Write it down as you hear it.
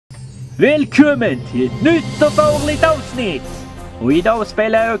Välkommen till ett nytt och farligt avsnitt! Och idag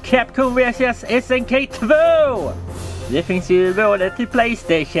spelar jag Capcom vs SNK 2! Det finns ju både till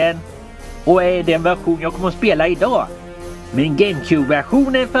Playstation och är den version jag kommer att spela idag. Men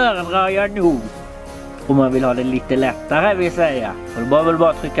Gamecube-versionen föredrar jag nog. Om man vill ha det lite lättare vill säga. Och då behöver väl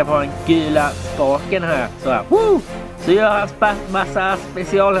bara trycka på den gula spaken här. Så här. Woo! Så gör han massa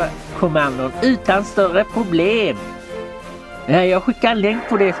specialkommandon utan större problem. Jag skickar en länk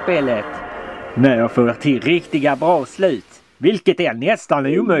på det spelet. När jag får till riktiga bra slut. Vilket är nästan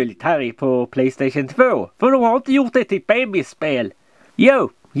omöjligt här på Playstation 2. För de har inte gjort det till ett bebisspel. Jo,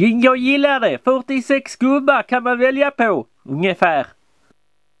 jag gillar det. 46 gubbar kan man välja på. Ungefär.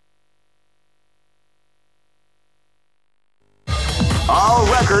 All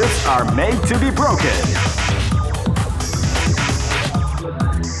records are made to be broken.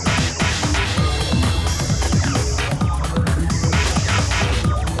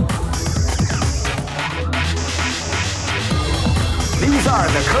 These are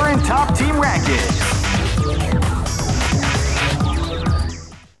the current top team rankings.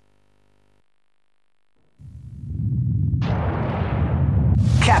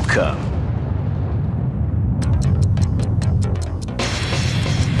 Capcom.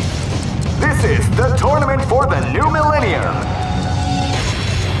 This is the tournament for the new millennium.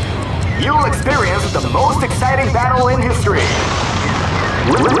 You'll experience the most exciting battle in history.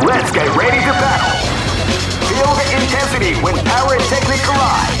 Let's get ready to battle. Feel the intensity when power and technique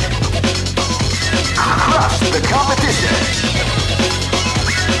collide. Crush the competition.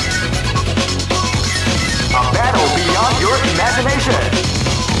 A battle beyond your imagination.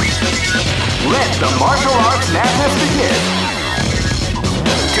 Let the martial arts madness begin.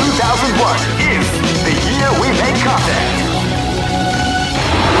 2001 is the year we make contact.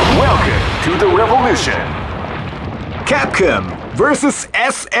 Welcome to the revolution. Capcom versus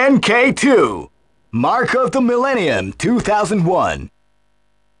SNK 2. Mark of the Millennium 2001.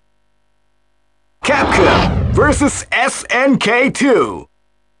 Capcom versus SNK 2.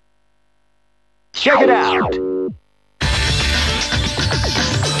 Check it out.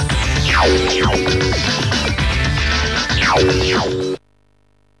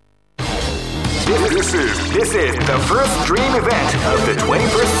 This is the first dream event of the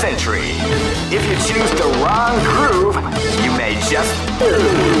 21st century. If you choose the wrong groove, you may just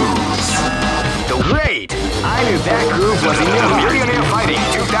lose. Great! I knew that groove was in your Millionaire Fighting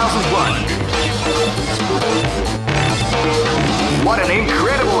 2001. What an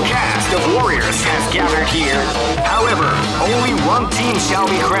incredible cast of warriors has gathered here. However, only one team shall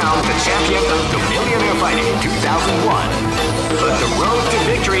be crowned the champion of the Millionaire Fighting 2001. But the road to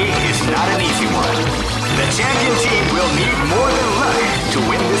victory is not an easy one. The champion team will need more than luck to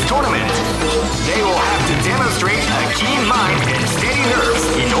win this tournament. They will have to demonstrate a keen mind and steady nerves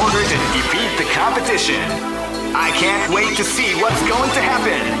in order to defeat the competition. I can't wait to see what's going to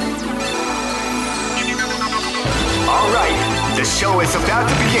happen. Alright, the show is about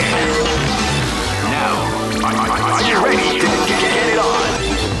to begin. Now, are you ready to get it on?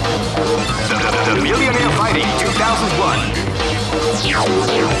 The Millionaire Fighting 2001.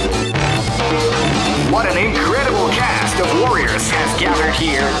 What an incredible cast of warriors has gathered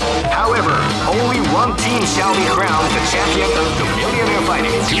here. However, only one team shall be crowned the champion of the Millionaire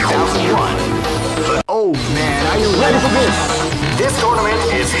Fighting 2001. But oh man, are you ready for this? This tournament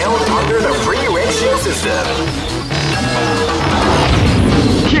is held under the free ratio system.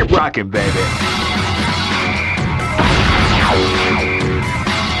 Keep rocking, baby.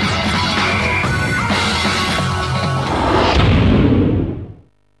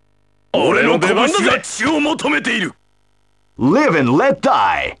 Live and let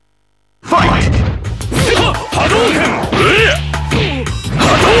die. Fight!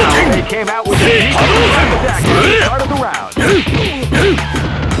 He came out with a attack at the start of the round.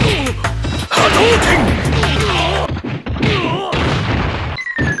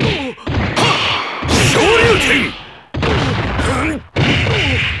 Shoryuken!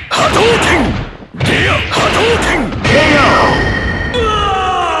 Hadouken! Hadouken! KO!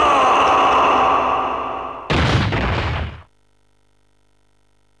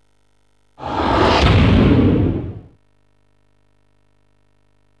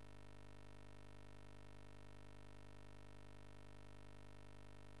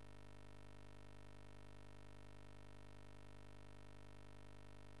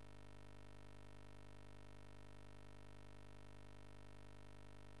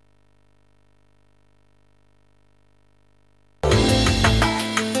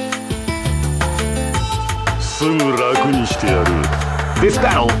 This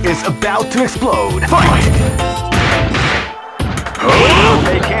battle is about to explode. Fight!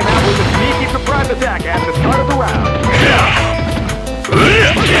 They came out with a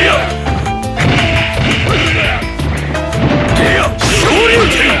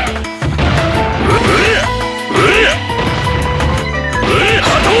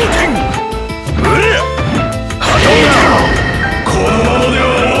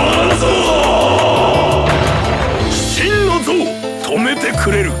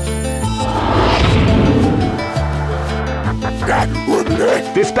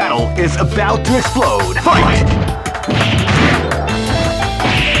This battle is about to explode. Fight!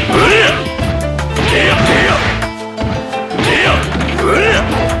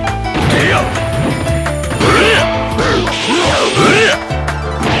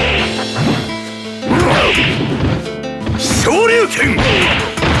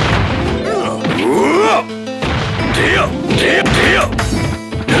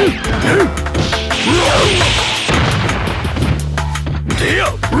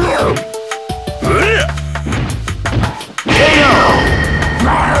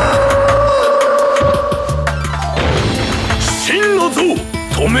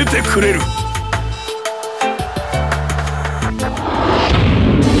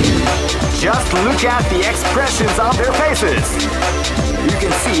 Just look at the expressions on their faces. You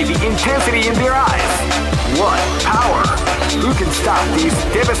can see the intensity in their eyes. What power! Who can stop these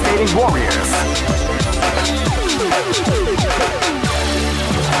devastating warriors?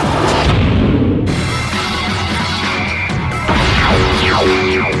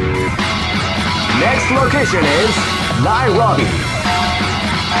 Next location is Nairobi.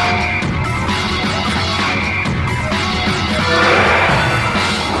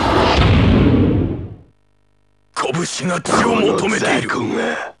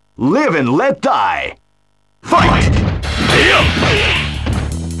 Live and let die. Fight! They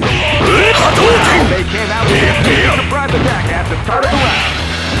came out with a surprise attack at the start of the round.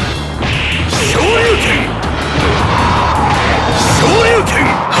 Shoryuken!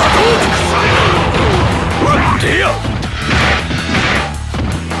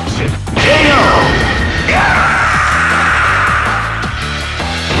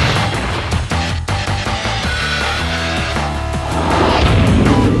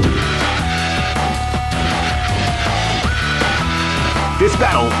 This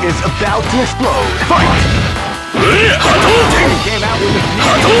battle is about to explode. Fight! He came out with a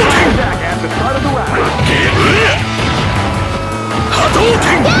sneaky attack at the start of the round.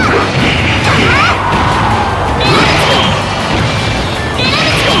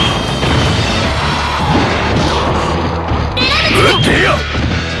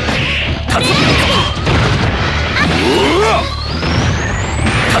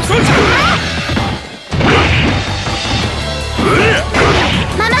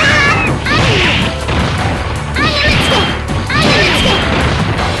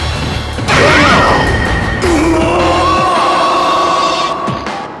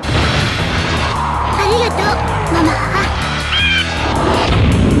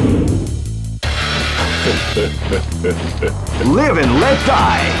 Live and let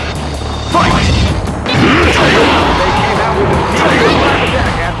die. Fight! They came out with a sneaky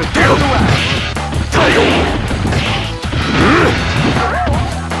attack at the start of the round.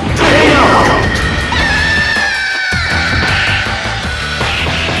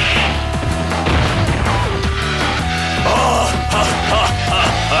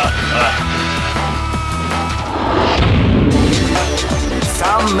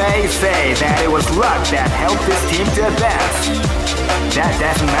 Some may say that it was luck that helped this team to advance. That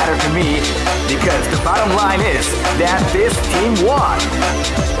doesn't matter to me, because the bottom line is that this team won.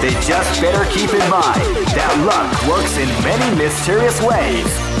 They just better keep in mind that luck works in many mysterious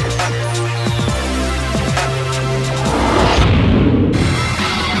ways.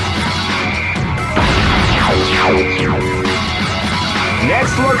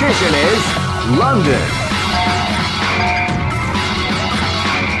 Next location is London.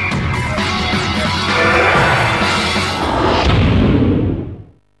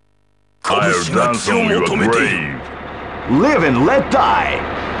 I'll dance on your grave. Live and let die.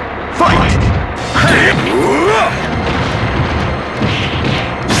 Fight!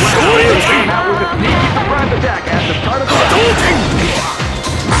 Came out with a sneaky surprise attack at the start of the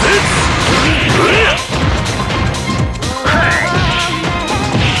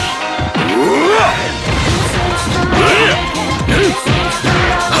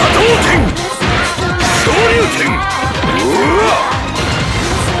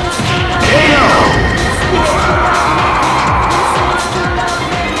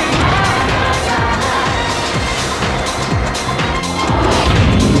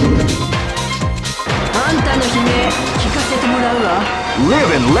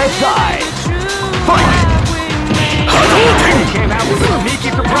Live and let die. Fight! He came out with a sneaky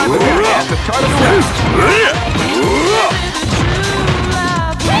surprise attack at the start of the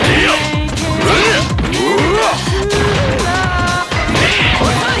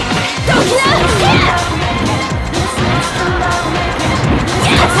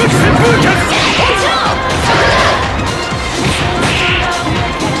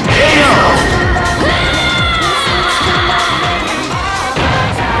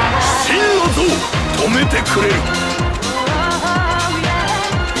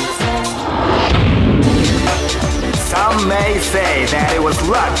say that it was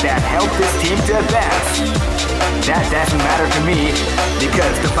luck that helped this team to advance. That doesn't matter to me,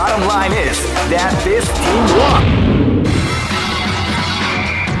 because the bottom line is that this team won.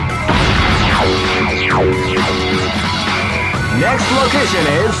 Next location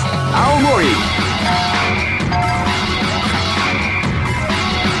is Aomori.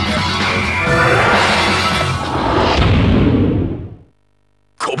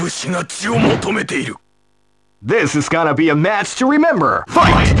 This is gonna be a match to remember.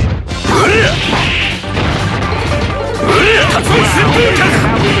 Fight!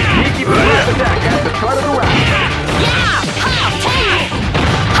 Sneaky attack at the start of the round.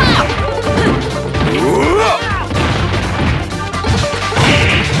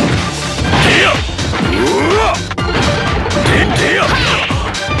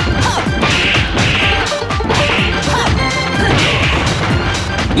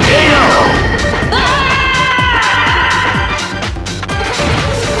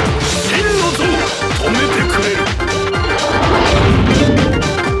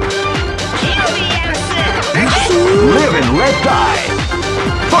 Live and let die.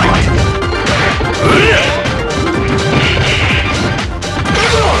 Fight!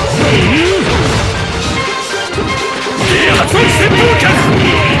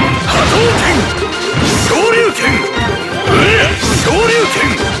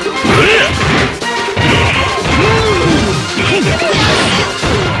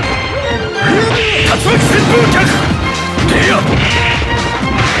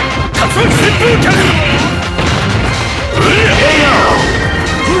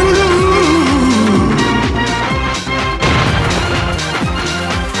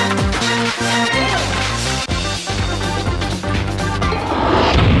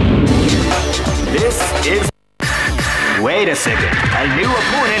 Wait a second. A new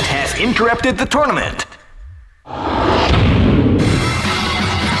opponent has interrupted the tournament.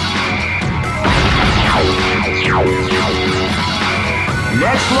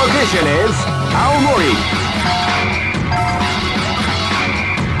 Next location is Aomori.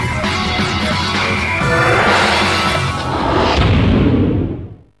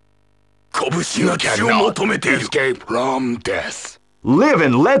 You cannot escape from death. Live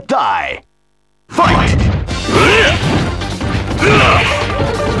and let die. Fight!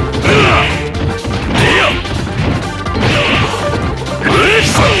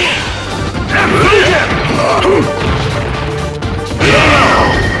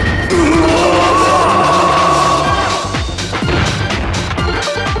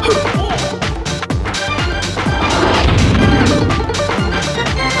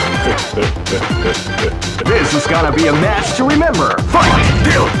 This is gonna be a match to remember. Fight!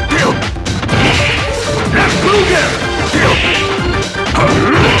 Deal!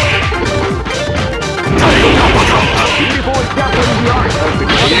 Beautiful example in the art of the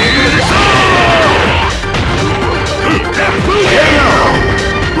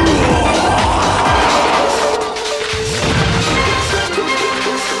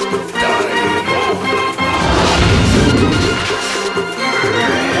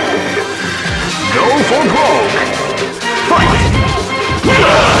Go for broke! Fight! They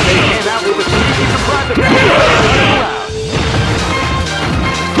came out with a sneaky surprise attack.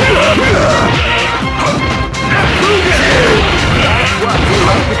 What we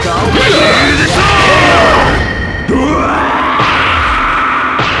like to call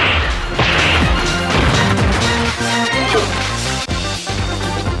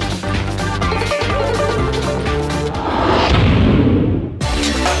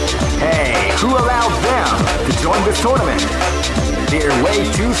Hey, who allowed them to join this tournament? They're way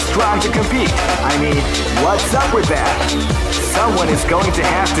too strong to compete. I mean, what's up with that? Someone is going to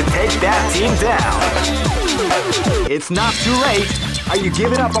have to take that team down. It's not too late. Are you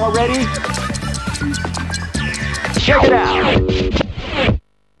giving up already? Check it out.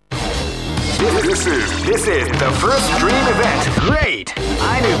 This is the first dream event. Great!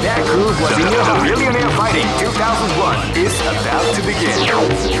 I knew that groove was in the Millionaire Fighting 2001 is about to begin.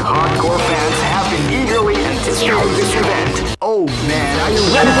 Hardcore fans have been eagerly anticipating this event. Oh man, are you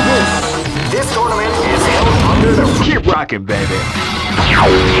ready for this? This tournament is held under the... Keep rocking, baby.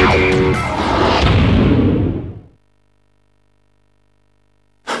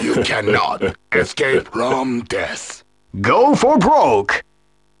 You cannot escape from death. Go for broke!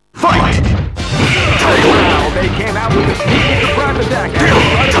 Fight! Wow, they came out with a sneaky surprise attack. Deal!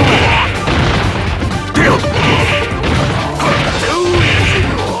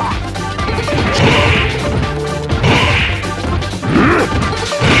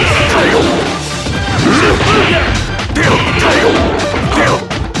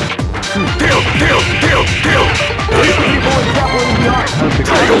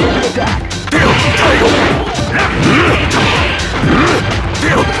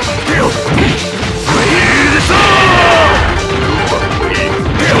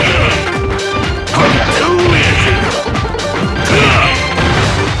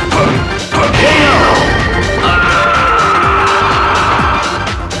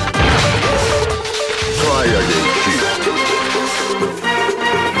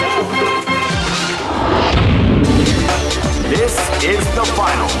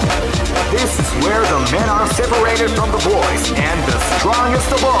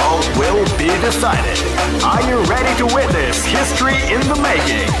 strongest of all will be decided. Are you ready to witness history in the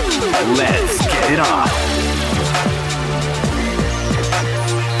making? Let's get it on.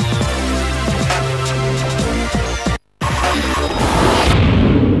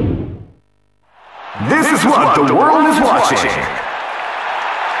 This is what the world is watching.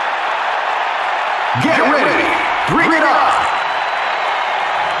 Get ready. Bring it on.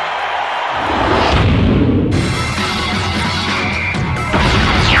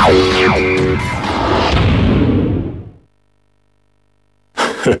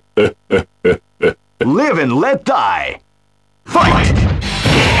 Live and let die. Fight!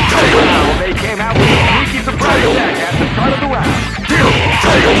 Well, they came out with a sneaky surprise attack at the start of the round.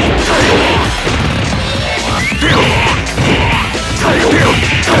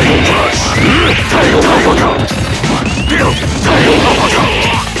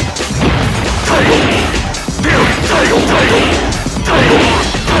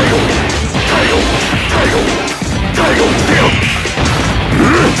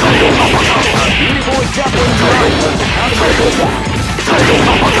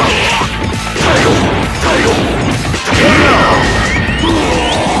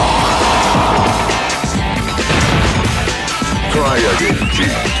 Try again, G.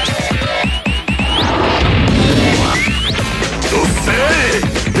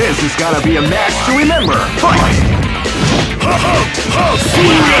 This is gonna be a match to remember. Fight!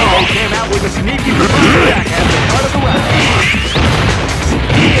 They came out with a sneaky attack at the start of the round.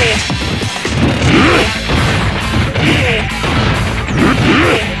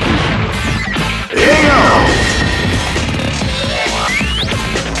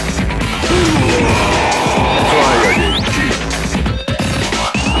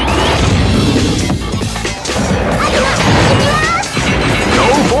 Go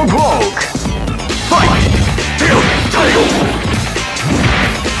for broke. Fight!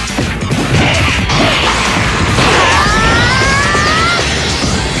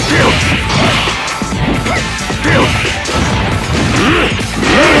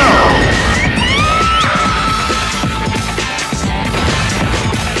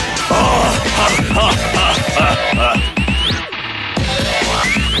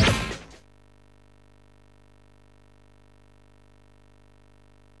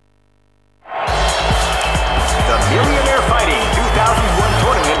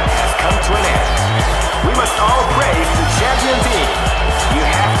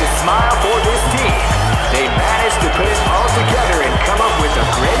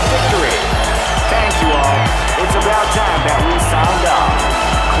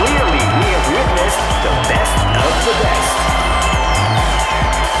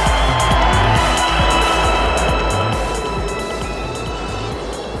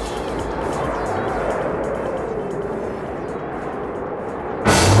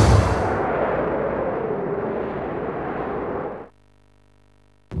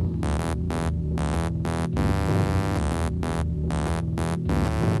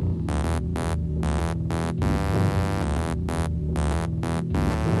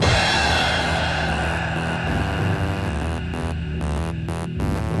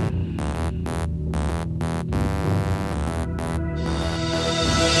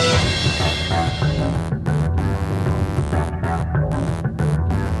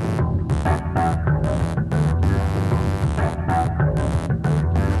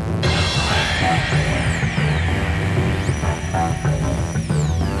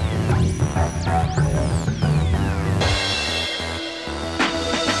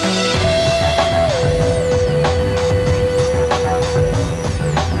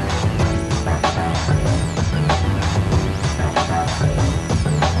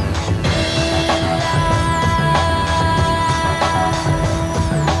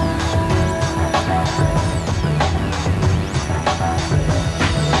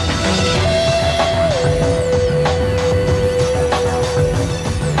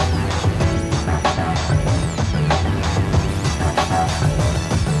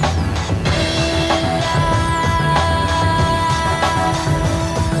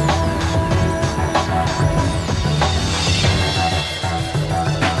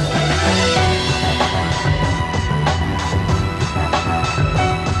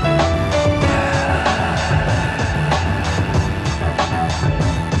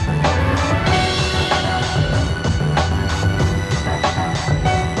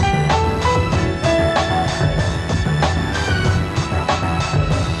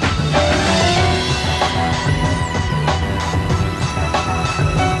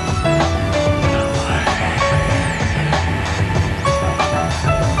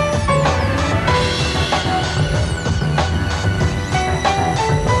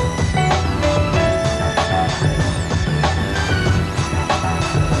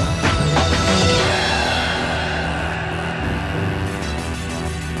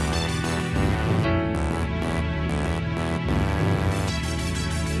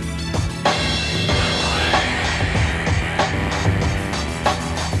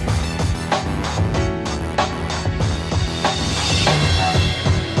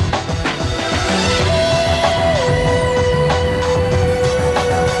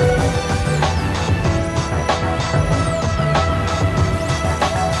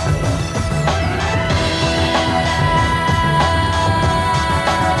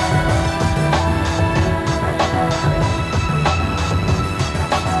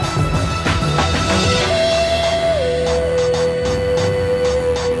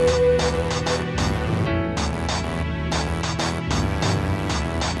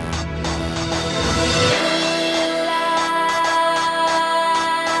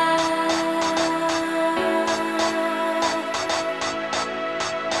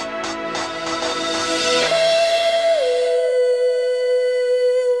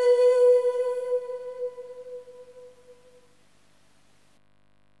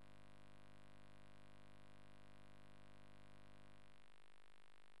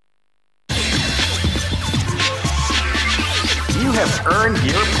 earned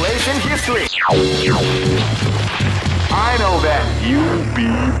your place in history. I know that you'll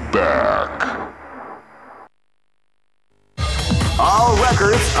be back. All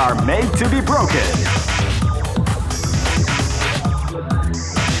records are made to be broken.